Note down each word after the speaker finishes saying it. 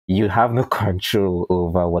you have no control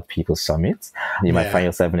over what people submit. You might find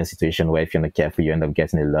yourself in a situation where if you're not careful, you end up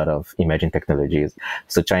getting a lot of emerging technologies.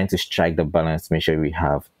 So trying to strike the balance to make sure we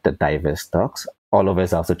have the diverse talks. All of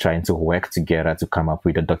us are also trying to work together to come up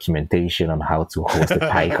with a documentation on how to host the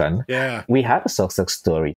PyCon. We had a success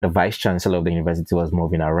story. The vice chancellor of the university was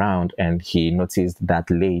moving around and he noticed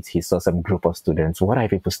that late he saw some group of students. What are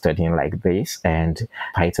people studying like this? And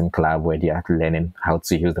Python Club, where they are learning how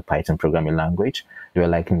to use the Python programming language. They were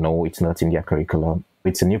like, no, it's not in their curriculum.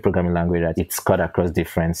 It's a new programming language that it's cut across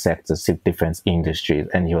different sectors, different industries.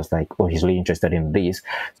 And he was like, oh, he's really interested in this.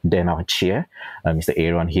 Then our chair, Mr.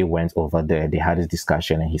 Aaron, he went over there. They had this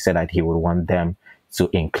discussion and he said that he would want them to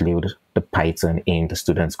include the Python in the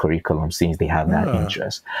students' curriculum since they have that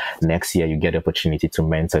interest. Next year, you get the opportunity to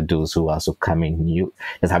mentor those who are also coming new,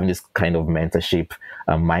 just having this kind of mentorship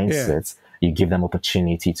mindset. You give them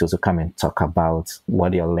opportunity to also come and talk about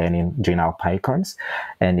what you're learning during our PyCons.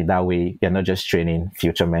 And in that way, you're not just training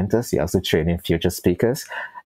future mentors, you're also training future speakers.